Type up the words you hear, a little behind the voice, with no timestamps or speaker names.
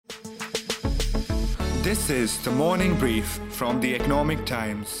This is the morning brief from the Economic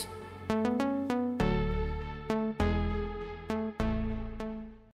Times.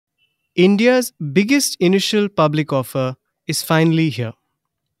 India's biggest initial public offer is finally here.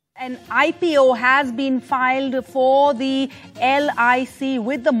 An IPO has been filed for the LIC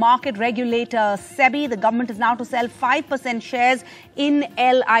with the market regulator SEBI. The government is now to sell 5% shares in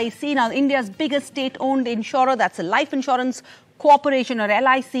LIC. Now, India's biggest state-owned insurer, that's a life insurance corporation or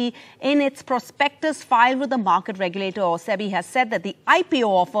LIC, in its prospectus filed with the market regulator or SEBI has said that the IPO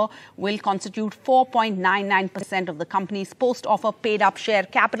offer will constitute 4.99% of the company's post-offer paid-up share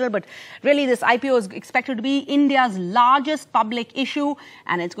capital. But really, this IPO is expected to be India's largest public issue,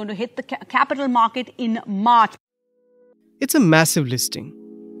 and it's going to hit the capital market in March. It's a massive listing,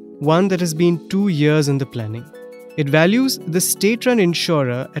 one that has been 2 years in the planning. It values the state-run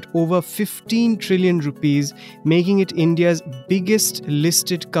insurer at over 15 trillion rupees, making it India's biggest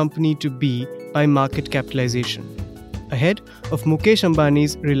listed company to be by market capitalization, ahead of Mukesh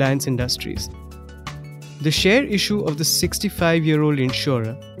Ambani's Reliance Industries. The share issue of the 65-year-old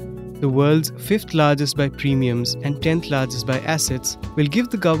insurer, the world's 5th largest by premiums and 10th largest by assets, will give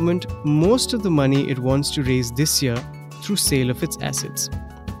the government most of the money it wants to raise this year through sale of its assets.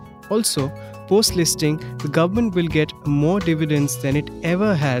 Also, post-listing, the government will get more dividends than it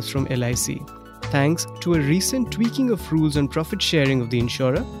ever has from LIC, thanks to a recent tweaking of rules on profit sharing of the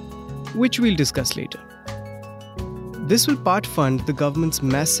insurer, which we'll discuss later. This will part fund the government's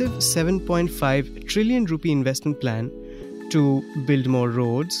massive 7.5 trillion rupee investment plan to build more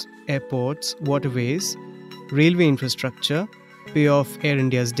roads, airports, waterways, railway infrastructure, pay off Air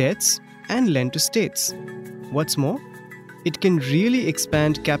India's debts, and lend to states. What's more, it can really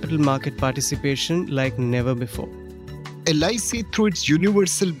expand capital market participation like never before. LIC, through its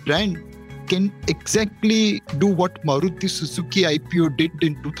universal brand, can exactly do what Maruti Suzuki IPO did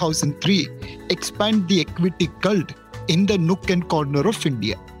in 2003, expand the equity cult in the nook and corner of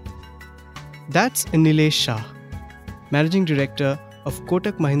India. That's Nilesh Shah, Managing Director of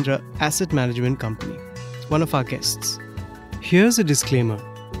Kotak Mahindra Asset Management Company, one of our guests. Here's a disclaimer.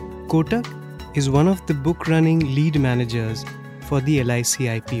 Kotak is one of the book-running lead managers for the LIC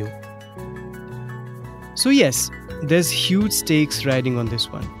IPO. So yes, there's huge stakes riding on this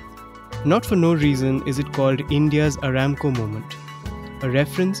one. Not for no reason is it called India's Aramco moment, a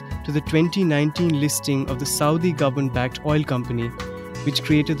reference to the 2019 listing of the Saudi government-backed oil company, which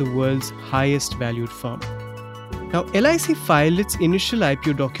created the world's highest valued firm. Now, LIC filed its initial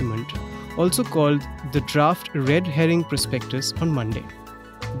IPO document, also called the Draft Red Herring Prospectus, on Monday.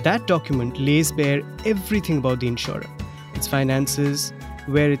 That document lays bare everything about the insurer, its finances,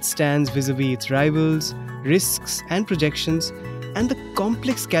 where it stands vis-a-vis its rivals, risks and projections, and the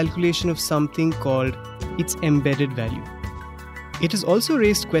complex calculation of something called its embedded value. It has also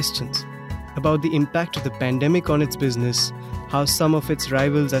raised questions about the impact of the pandemic on its business, how some of its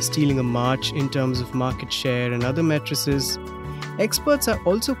rivals are stealing a march in terms of market share and other matrices. Experts are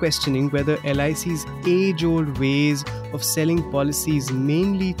also questioning whether LIC's age-old ways of selling policies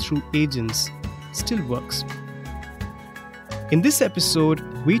mainly through agents still works. In this episode,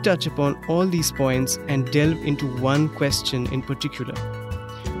 we touch upon all these points and delve into one question in particular.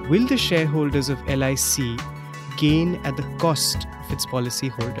 Will the shareholders of LIC gain at the cost of its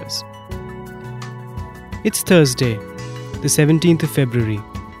policyholders? It's Thursday, the 17th of February.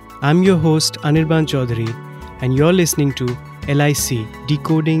 I'm your host Anirban Chaudhary, and you're listening to LIC,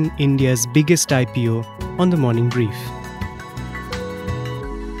 Decoding India's biggest IPO on the Morning Brief.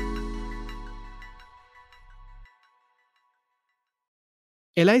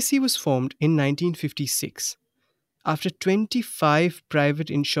 LIC was formed in 1956 after 25 private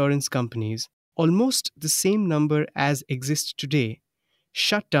insurance companies, almost the same number as exist today,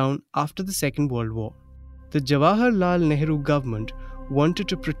 shut down after the Second World War. The Jawaharlal Nehru government wanted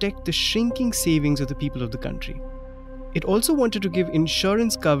to protect the shrinking savings of the people of the country. It also wanted to give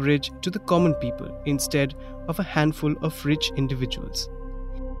insurance coverage to the common people instead of a handful of rich individuals.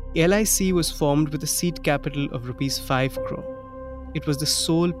 LIC was formed with a seed capital of Rs 5 crore. It was the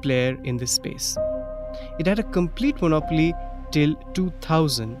sole player in this space. It had a complete monopoly till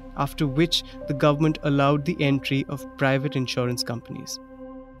 2000, after which the government allowed the entry of private insurance companies.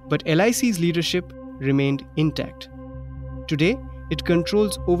 But LIC's leadership remained intact. Today, it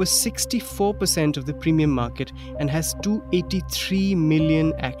controls over 64% of the premium market and has 283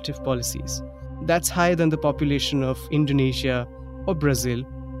 million active policies. That's higher than the population of Indonesia or Brazil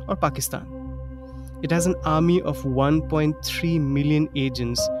or Pakistan. It has an army of 1.3 million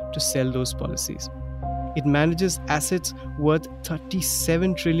agents to sell those policies. It manages assets worth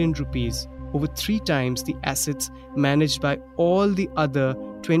 37 trillion rupees, over 3 times the assets managed by all the other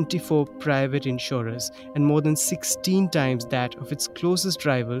 24 private insurers and more than 16 times that of its closest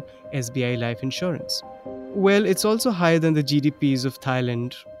rival, SBI Life Insurance. Well, it's also higher than the GDPs of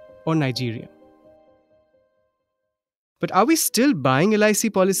Thailand or Nigeria. But are we still buying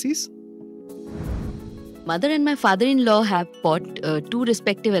LIC policies? Mother and my father-in-law have bought 2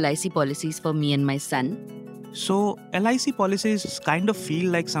 respective LIC policies for me and my son. So LIC policies kind of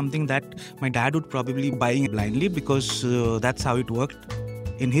feel like something that my dad would probably buy blindly because that's how it worked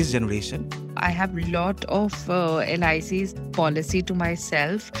in his generation. I have a lot of LIC's policy to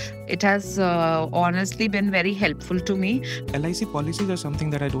myself. It has honestly been very helpful to me. LIC policies are something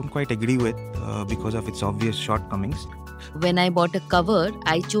that I don't quite agree with because of its obvious shortcomings. When I bought a cover,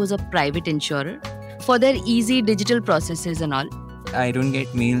 I chose a private insurer for their easy digital processes and all. I don't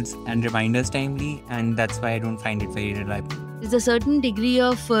get mails and reminders timely, and that's why I don't find it very reliable. There's a certain degree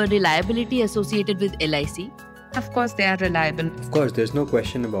of reliability associated with LIC. Of course, they are reliable. Of course, there's no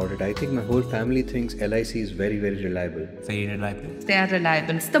question about it. I think my whole family thinks LIC is very, very reliable. Very reliable. They are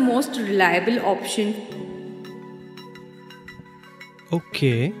reliable. It's the most reliable option.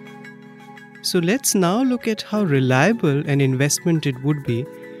 Okay. So let's now look at how reliable an investment it would be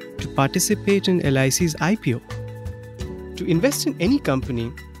to participate in LIC's IPO. To invest in any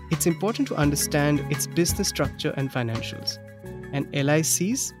company, it's important to understand its business structure and financials. And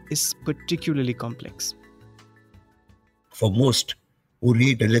LIC's is particularly complex. For most who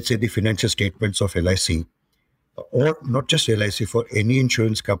read, let's say, the financial statements of LIC, or not just LIC, for any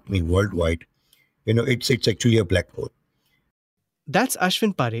insurance company worldwide, it's actually a black hole. That's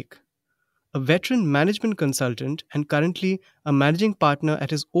Ashwin Parekh, a veteran management consultant and currently a managing partner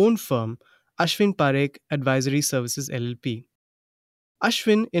at his own firm, Ashwin Parekh Advisory Services LLP.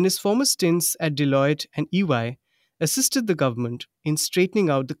 Ashwin, in his former stints at Deloitte and EY, assisted the government in straightening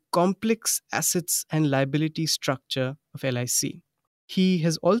out the complex assets and liability structure of LIC. He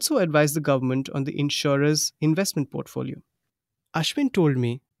has also advised the government on the insurer's investment portfolio. Ashwin told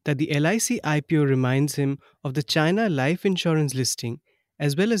me that the LIC IPO reminds him of the China life insurance listing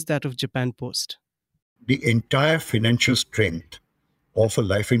as well as that of Japan Post. The entire financial strength of a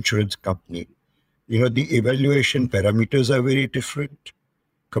life insurance company, the evaluation parameters are very different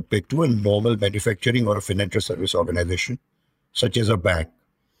compared to a normal manufacturing or a financial service organization, such as a bank.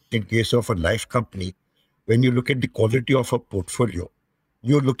 In case of a life company, when you look at the quality of a portfolio,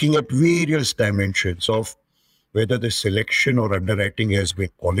 you're looking at various dimensions of whether the selection or underwriting has been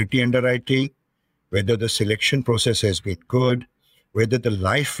quality underwriting, whether the selection process has been good, whether the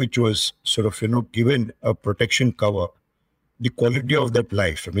life which was given a protection cover, the quality of that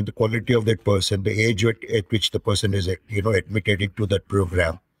life, the quality of that person, the age at which the person is, admitted into that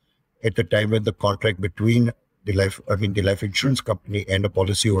program, at the time when the contract between the life insurance company and a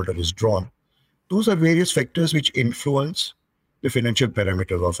policyholder is drawn. Those are various factors which influence the financial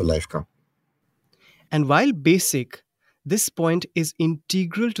parameters of a life company. And while basic, this point is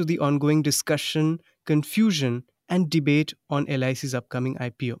integral to the ongoing discussion, confusion, and debate on LIC's upcoming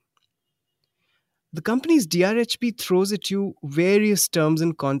IPO. The company's DRHP throws at you various terms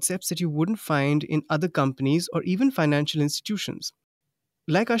and concepts that you wouldn't find in other companies or even financial institutions.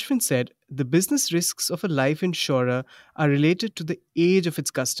 Like Ashwin said, the business risks of a life insurer are related to the age of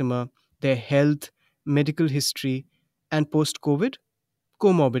its customer, their health, medical history, and post-COVID,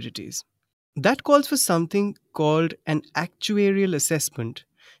 comorbidities. That calls for something called an actuarial assessment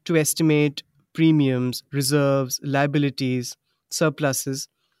to estimate premiums, reserves, liabilities, surpluses,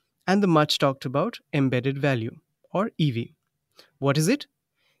 and the much talked about embedded value, or EV. What is it?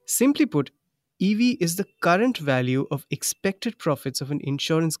 Simply put, EV is the current value of expected profits of an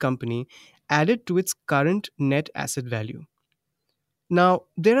insurance company added to its current net asset value. Now,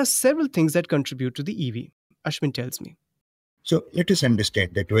 there are several things that contribute to the EV, Ashwin tells me. So let us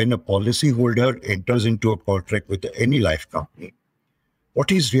understand that when a policyholder enters into a contract with any life company, what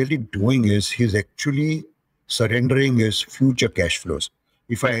he's really doing is he's actually surrendering his future cash flows.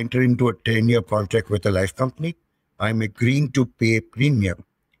 If I enter into a 10-year contract with a life company, I'm agreeing to pay premium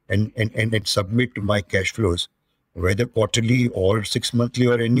and submit my cash flows, whether quarterly or 6 monthly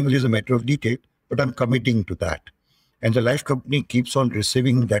or annual is a matter of detail, but I'm committing to that. And the life company keeps on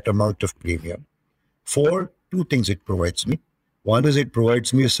receiving that amount of premium. For 2 things it provides me. One is it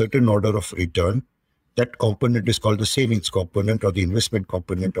provides me a certain order of return. That component is called the savings component or the investment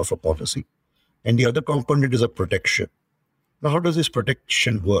component of a policy. And the other component is a protection. Now, how does this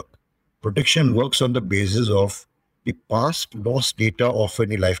protection work? Protection works on the basis of the past loss data of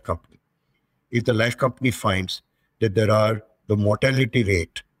any life company. If the life company finds that the mortality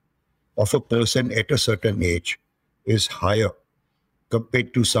rate of a person at a certain age is higher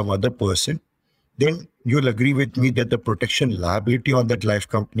compared to some other person, then you'll agree with me that the protection liability on that life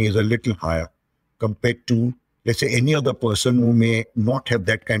company is a little higher compared to, let's say, any other person who may not have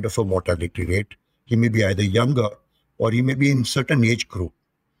that kind of a mortality rate. He may be either younger or he may be in certain age group.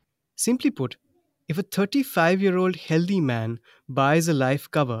 Simply put, if a 35-year-old healthy man buys a life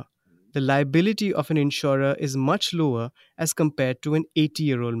cover, the liability of an insurer is much lower as compared to an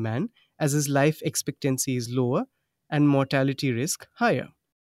 80-year-old man, as his life expectancy is lower and mortality risk higher.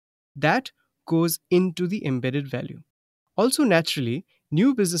 That goes into the embedded value. Also, naturally,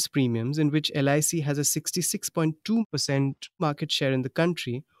 new business premiums, in which LIC has a 66.2% market share in the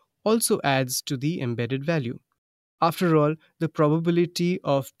country, also adds to the embedded value. After all, the probability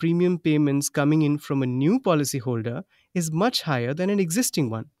of premium payments coming in from a new policyholder is much higher than an existing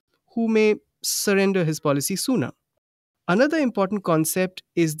one, who may surrender his policy sooner. Another important concept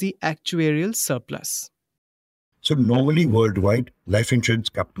is the actuarial surplus. So normally worldwide, life insurance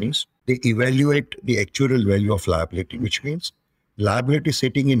companies, they evaluate the actuarial value of liability, which means liability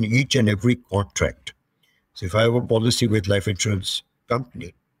sitting in each and every contract. So if I have a policy with life insurance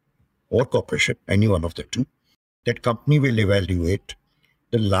company or corporation, any one of the two, that company will evaluate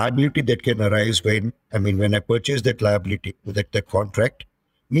the liability that can arise when I purchase that liability, that contract.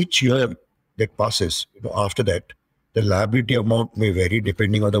 Each year that passes, after that, the liability amount may vary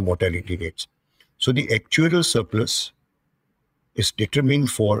depending on the mortality rates. So the actuarial surplus is determined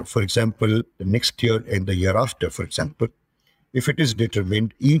for example, the next year and the year after, for example. If it is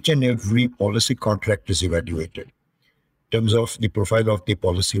determined, each and every policy contract is evaluated in terms of the profile of the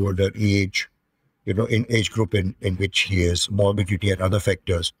policyholder, age, in age group in which he is, morbidity and other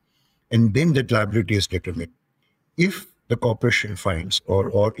factors. And then that liability is determined. If the corporation finds,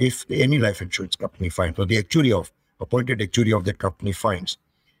 or if any life insurance company finds, or the appointed actuary of that company finds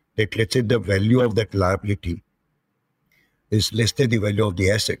that, let's say, the value of that liability is less than the value of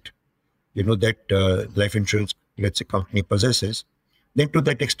the asset, that life insurance, let's say, company possesses, then to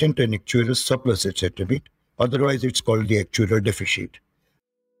that extent an actuarial surplus is said to be. Otherwise, it's called the actuarial deficit.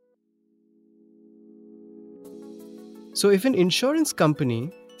 So if an insurance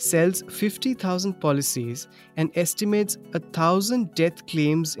company sells 50,000 policies and estimates 1,000 death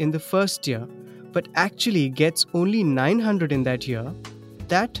claims in the first year, but actually gets only 900 in that year,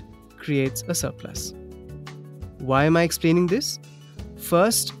 that creates a surplus. Why am I explaining this?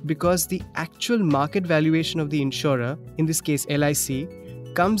 First, because the actual market valuation of the insurer, in this case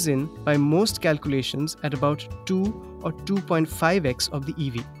LIC, comes in by most calculations at about 2 or 2.5x of the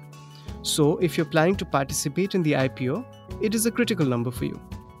EV. So if you're planning to participate in the IPO, it is a critical number for you.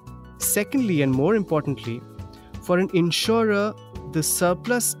 Secondly, and more importantly, for an insurer, the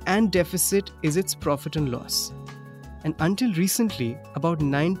surplus and deficit is its profit and loss. And until recently, about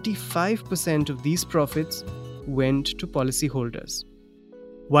 95% of these profits went to policyholders.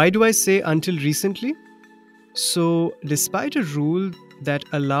 Why do I say until recently? So, despite a rule that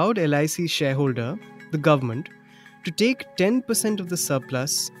allowed LIC shareholder, the government, to take 10% of the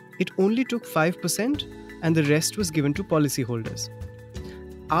surplus, it only took 5% and the rest was given to policyholders.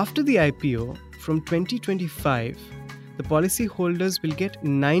 After the IPO, from 2025, the policyholders will get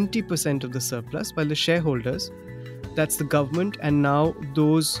 90% of the surplus, while the shareholders, that's the government and now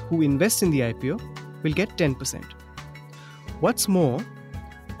those who invest in the IPO, will get 10%. What's more,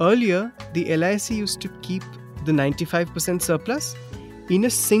 earlier the LIC used to keep the 95% surplus in a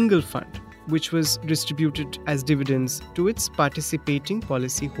single fund, which was distributed as dividends to its participating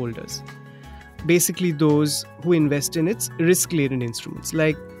policyholders. Basically those who invest in its risk-laden instruments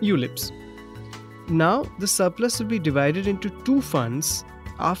like ULIPs. Now the surplus will be divided into two funds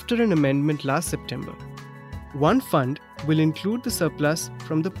after an amendment last September. One fund will include the surplus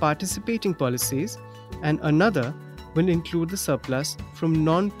from the participating policies and another will include the surplus from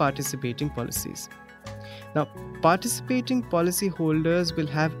non-participating policies. Now, participating policyholders will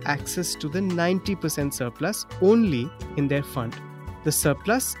have access to the 90% surplus only in their fund. The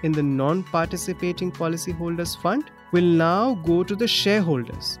surplus in the non-participating policyholders fund will now go to the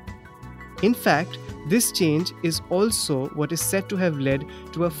shareholders. In fact, this change is also what is said to have led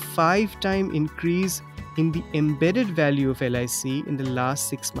to a 5-time increase in the embedded value of LIC in the last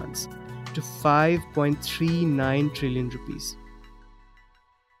 6 months to 5.39 trillion rupees.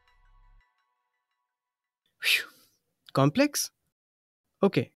 Whew. Complex?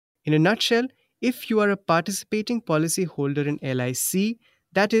 Okay, in a nutshell, if you are a participating policyholder in LIC,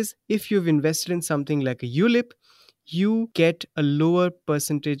 that is, if you've invested in something like a ULIP, you get a lower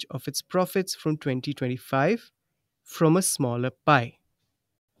percentage of its profits from 2025 from a smaller pie.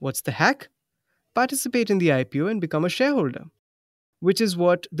 What's the hack? Participate in the IPO and become a shareholder, which is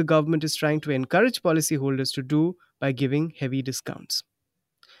what the government is trying to encourage policyholders to do by giving heavy discounts.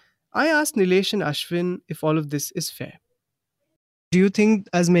 I asked Nilesh and Ashwin if all of this is fair. Do you think,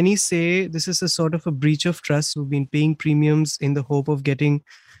 as many say, this is a sort of a breach of trust? We've been paying premiums in the hope of getting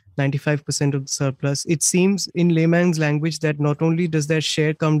 95% of the surplus. It seems, in layman's language, that not only does their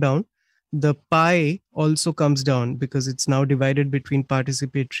share come down, the pie also comes down because it's now divided between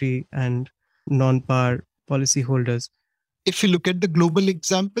participatory and non-par policyholders. If you look at the global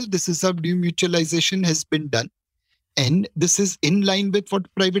example, this is how demutualization has been done. And this is in line with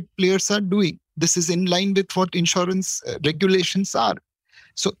what private players are doing. This is in line with what insurance regulations are.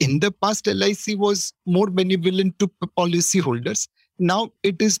 So in the past, LIC was more benevolent to policyholders. Now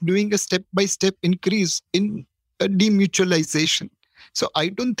it is doing a step-by-step increase in demutualization. So I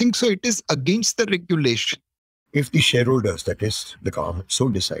don't think so. It is against the regulation. If the shareholders, that is the government, so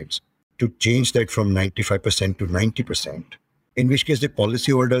decides to change that from 95% to 90%, in which case the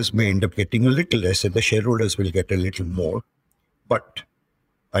policyholders may end up getting a little less and the shareholders will get a little more. But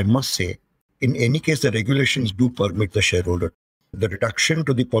I must say, in any case, the regulations do permit the shareholder. The reduction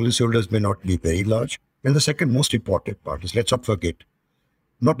to the policyholders may not be very large. And the second most important part is, let's not forget,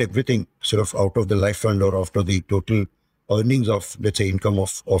 not everything sort of out of the life fund or after the total earnings of, let's say, income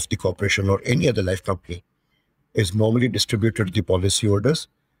of the corporation or any other life company is normally distributed to the policyholders.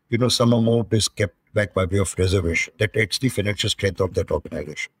 Some amount is kept back by way of reservation. That adds the financial strength of that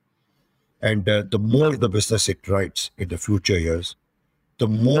organization. And the more the business it writes in the future years, the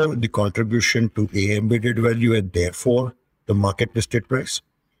more the contribution to A, embedded value, and therefore the market listed price,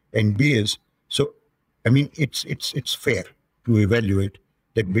 and B is, so, I mean, it's fair to evaluate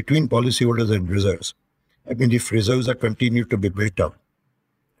that between policyholders and reserves. I mean, if reserves are continued to be built up,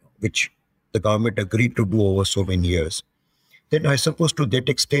 which the government agreed to do over so many years, then I suppose to that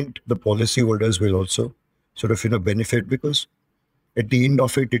extent, the policyholders will also sort of, benefit, because at the end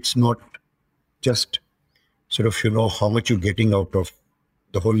of it, it's not just sort of, how much you're getting out of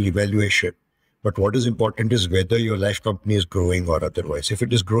the whole evaluation. But what is important is whether your life company is growing or otherwise. If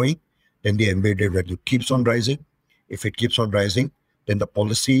it is growing, then the embedded value keeps on rising. If it keeps on rising, then the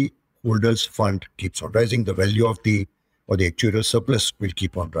policy holders fund keeps on rising. The value of the actuarial surplus will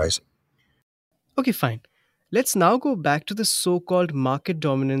keep on rising. Okay, fine. Let's now go back to the so-called market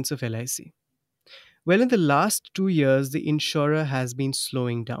dominance of LIC. Well, in the last 2 years, the insurer has been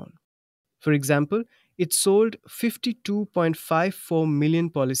slowing down. For example, it sold 52.54 million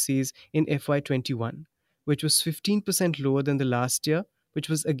policies in FY21, which was 15% lower than the last year, which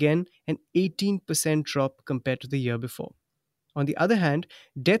was again an 18% drop compared to the year before. On the other hand,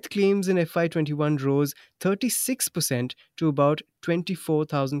 death claims in FY21 rose 36% to about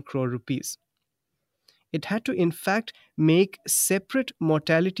 24,000 crore rupees. It had to, in fact, make separate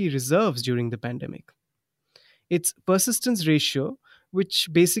mortality reserves during the pandemic. Its persistence ratio, which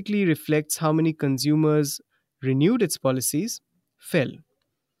basically reflects how many consumers renewed its policies, fell.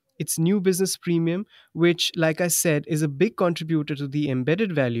 Its new business premium, which, like I said, is a big contributor to the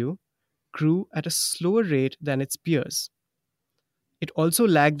embedded value, grew at a slower rate than its peers. It also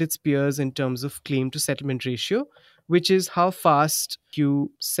lagged its peers in terms of claim to settlement ratio, which is how fast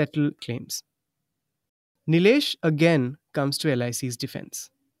you settle claims. Nilesh again comes to LIC's defense.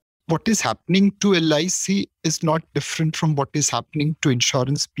 What is happening to LIC is not different from what is happening to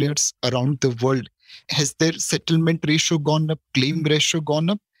insurance players around the world. Has their settlement ratio gone up, claim ratio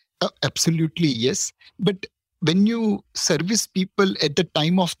gone up? Absolutely, yes. But when you service people at the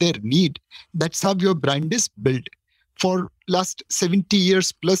time of their need, that's how your brand is built. For last 70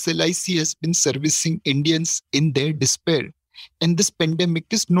 years plus, LIC has been servicing Indians in their despair. And this pandemic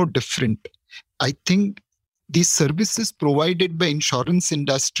is no different. I think these services provided by insurance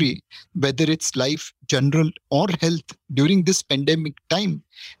industry, whether it's life, general or health during this pandemic time,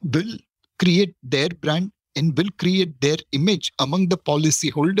 will create their brand and will create their image among the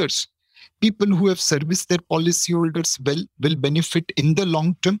policyholders. People who have serviced their policyholders well will benefit in the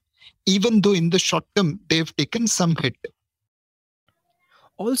long term, even though in the short term they have taken some hit.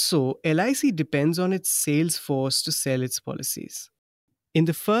 Also, LIC depends on its sales force to sell its policies. In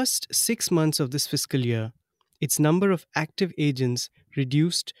the first 6 months of this fiscal year, its number of active agents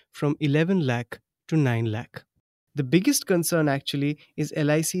reduced from 11 lakh to 9 lakh. The biggest concern actually is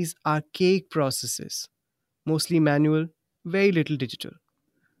LIC's archaic processes, mostly manual, very little digital.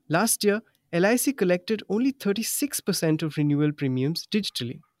 Last year, LIC collected only 36% of renewal premiums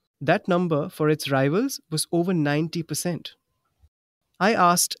digitally. That number for its rivals was over 90%. I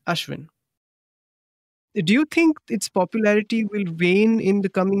asked Ashwin, do you think its popularity will wane in the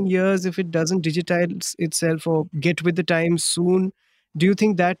coming years if it doesn't digitize itself or get with the times soon? Do you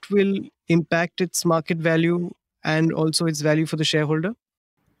think that will impact its market value and also its value for the shareholder?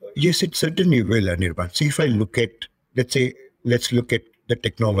 Yes, it certainly will, Anirban. See, if I look at, let's look at the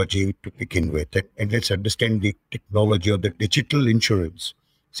technology to begin with, and let's understand the technology of the digital insurance.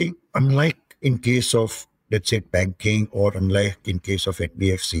 See, unlike in case of, let's say, banking, or unlike in case of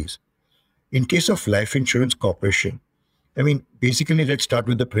NBFCs, in case of life insurance corporation, I mean, basically, let's start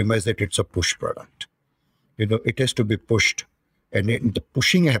with the premise that it's a push product. It has to be pushed, and the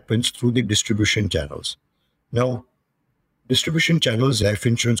pushing happens through the distribution channels. Now, distribution channels, life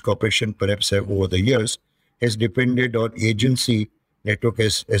insurance corporation perhaps have over the years has depended on agency network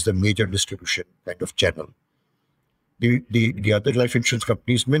as the major distribution kind of channel. The other life insurance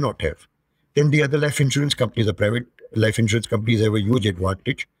companies may not have. Then the other life insurance companies, the private life insurance companies, have a huge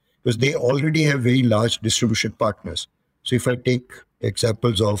advantage because they already have very large distribution partners. So if I take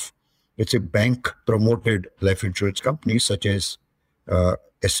examples of, let's say, bank-promoted life insurance companies such as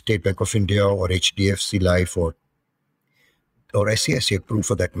State Bank of India or HDFC Life or ICICI Pru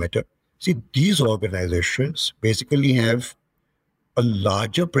for that matter, see, these organizations basically have a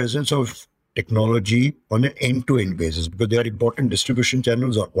larger presence of technology on an end-to-end basis because they are important distribution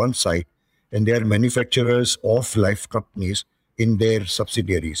channels on one side and they are manufacturers of life companies in their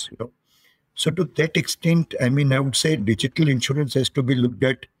subsidiaries. So to that extent, I mean, I would say digital insurance has to be looked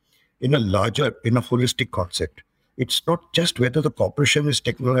at in a holistic concept. It's not just whether the corporation is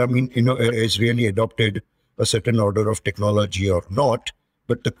is really adopted a certain order of technology or not,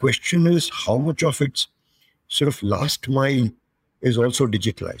 but the question is how much of its sort of last mile is also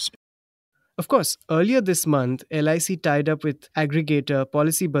digitalized. Of course, earlier this month, LIC tied up with aggregator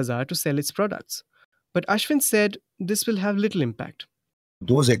Policy Bazaar to sell its products. But Ashwin said this will have little impact.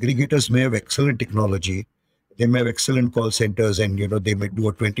 Those aggregators may have excellent technology, they may have excellent call centers, and they may do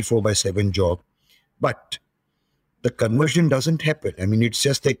a 24/7 job, but the conversion doesn't happen. I mean, it's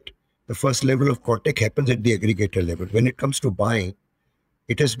just that the first level of contact happens at the aggregator level. When it comes to buying,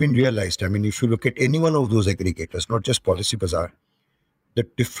 it has been realized. I mean, if you look at any one of those aggregators, not just Policy Bazaar, the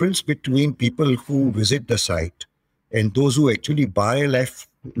difference between people who visit the site and those who actually buy a life,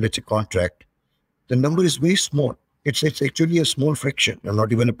 let's say, contract, the number is very small. It's actually a small fraction, and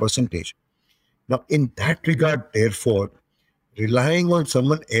not even a percentage. Now, in that regard, therefore, relying on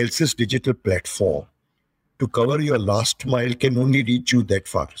someone else's digital platform to cover your last mile can only reach you that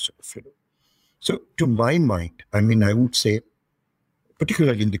far. So to my mind, I mean, I would say,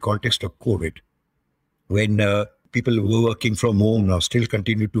 particularly in the context of COVID, when people who were working from home now still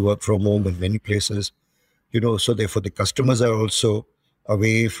continue to work from home in many places, so therefore the customers are also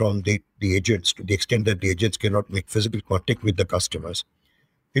away from the agents to the extent that the agents cannot make physical contact with the customers.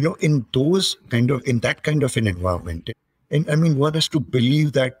 In that kind of an environment, and I mean, one has to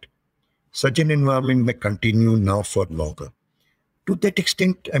believe that such an environment may continue now for longer. To that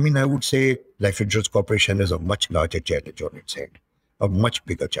extent, I mean, I would say Life Insurance Corporation has a much larger challenge on its head, a much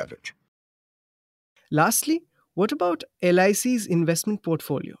bigger challenge. Lastly, what about LIC's investment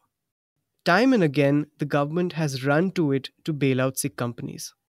portfolio? Time and again, the government has run to it to bail out sick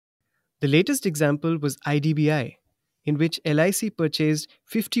companies. The latest example was IDBI, in which LIC purchased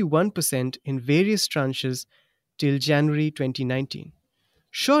 51% in various tranches till January 2019.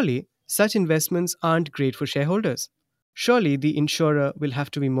 Surely, such investments aren't great for shareholders. Surely the insurer will have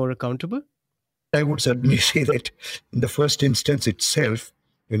to be more accountable? I would certainly say that in the first instance itself,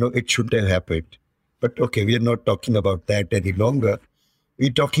 it shouldn't have happened. But okay, we are not talking about that any longer.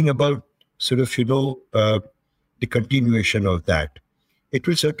 We're talking about sort of, the continuation of that. It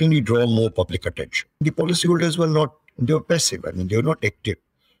will certainly draw more public attention. The policyholders they were passive. I mean, they were not active.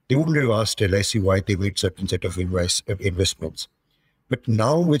 They wouldn't have asked LIC why they made certain set of investments. But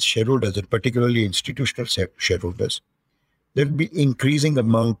now with shareholders, and particularly institutional shareholders, there will be increasing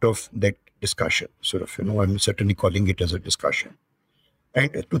amount of that discussion. Sort of, I'm certainly calling it as a discussion.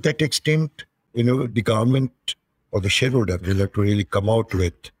 And to that extent, the government or the shareholder will have to really come out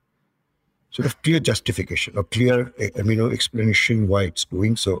with sort of clear justification or clear, explanation why it's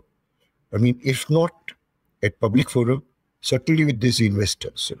doing so. I mean, if not at public forum, certainly with these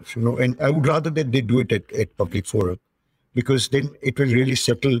investors, and I would rather that they do it at public forum, because then it will really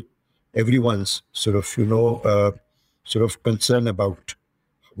settle everyone's sort of concern about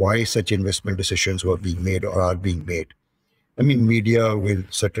why such investment decisions were being made or are being made. I mean, media will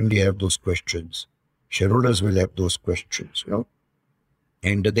certainly have those questions. Shareholders will have those questions,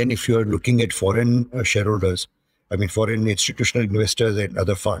 And then if you're looking at foreign shareholders, I mean, foreign institutional investors and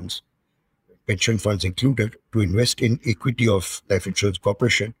other funds, pension funds included, to invest in equity of Life Insurance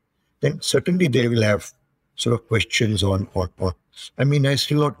Corporation, then certainly they will have sort of questions on. I mean,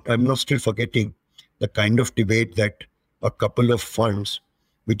 I'm not still forgetting the kind of debate that a couple of funds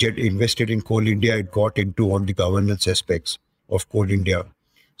which had invested in Coal India had got into on the governance aspects of Coal India.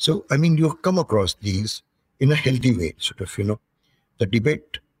 So, I mean, you come across these in a healthy way, sort of, the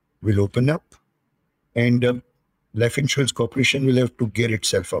debate will open up, and Life Insurance Corporation will have to gear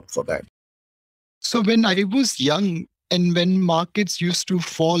itself up for that. So when I was young and when markets used to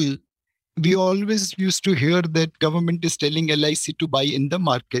fall, we always used to hear that government is telling LIC to buy in the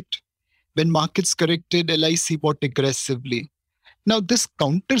market. When markets corrected, LIC bought aggressively. Now, this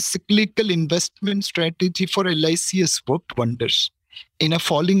counter-cyclical investment strategy for LIC has worked wonders. In a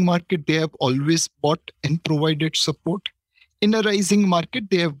falling market, they have always bought and provided support. In a rising market,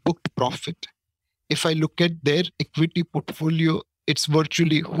 they have booked profit. If I look at their equity portfolio, it's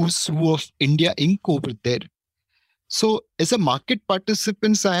virtually who's who of India Inc. over there. So as a market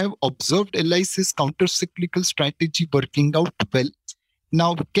participant, I have observed LIC's counter-cyclical strategy working out well.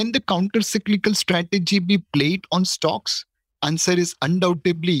 Now, can the counter-cyclical strategy be played on stocks? Answer is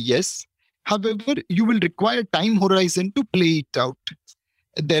undoubtedly yes. However, you will require time horizon to play it out.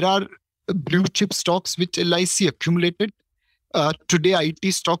 There are blue chip stocks which LIC accumulated. Today,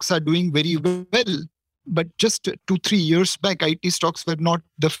 IT stocks are doing very well. But just 2-3 years back, IT stocks were not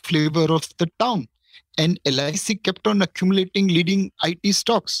the flavor of the town. And LIC kept on accumulating leading IT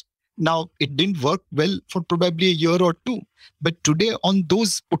stocks. Now, it didn't work well for probably a year or two. But today, on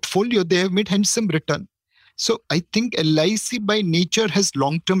those portfolio, they have made handsome return. So I think LIC by nature has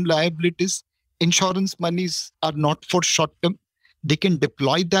long-term liabilities. Insurance monies are not for short-term. They can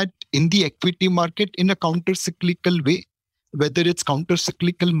deploy that in the equity market in a counter-cyclical way, whether it's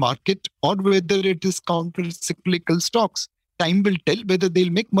counter-cyclical market or whether it is counter-cyclical stocks. Time will tell whether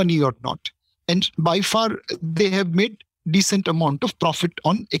they'll make money or not. And by far, they have made decent amount of profit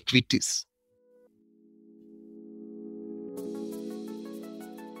on equities.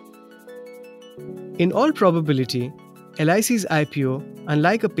 In all probability, LIC's IPO,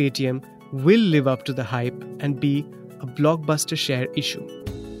 unlike a Paytm, will live up to the hype and be a blockbuster share issue.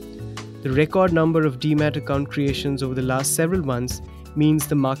 The record number of demat account creations over the last several months means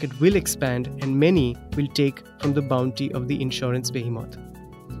the market will expand and many will take from the bounty of the insurance behemoth.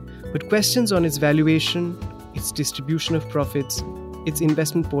 But questions on its valuation, its distribution of profits, its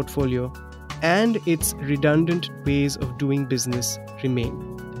investment portfolio, and its redundant ways of doing business remain.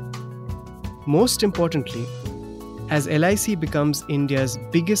 Most importantly, as LIC becomes India's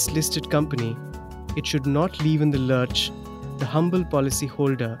biggest listed company, it should not leave in the lurch the humble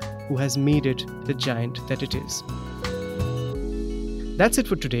policyholder who has made it the giant that it is. That's it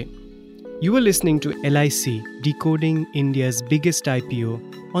for today. You are listening to LIC Decoding India's biggest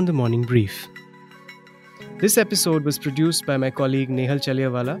IPO on the Morning Brief. This episode was produced by my colleague Nehal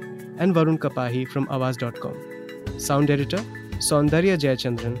Chaliawala and Varun Kapahi from Awaz.com. Sound editor Saundarya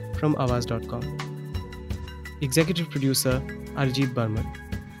Jayachandran from Awaz.com. Executive producer Arjit Barman.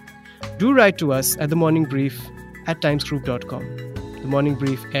 Do write to us at The Morning Brief at timesgroup.com. The Morning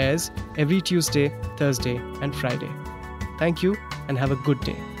Brief airs every Tuesday, Thursday, and Friday. Thank you and have a good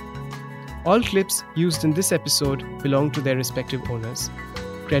day. All clips used in this episode belong to their respective owners.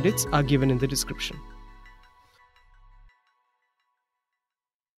 Credits are given in the description.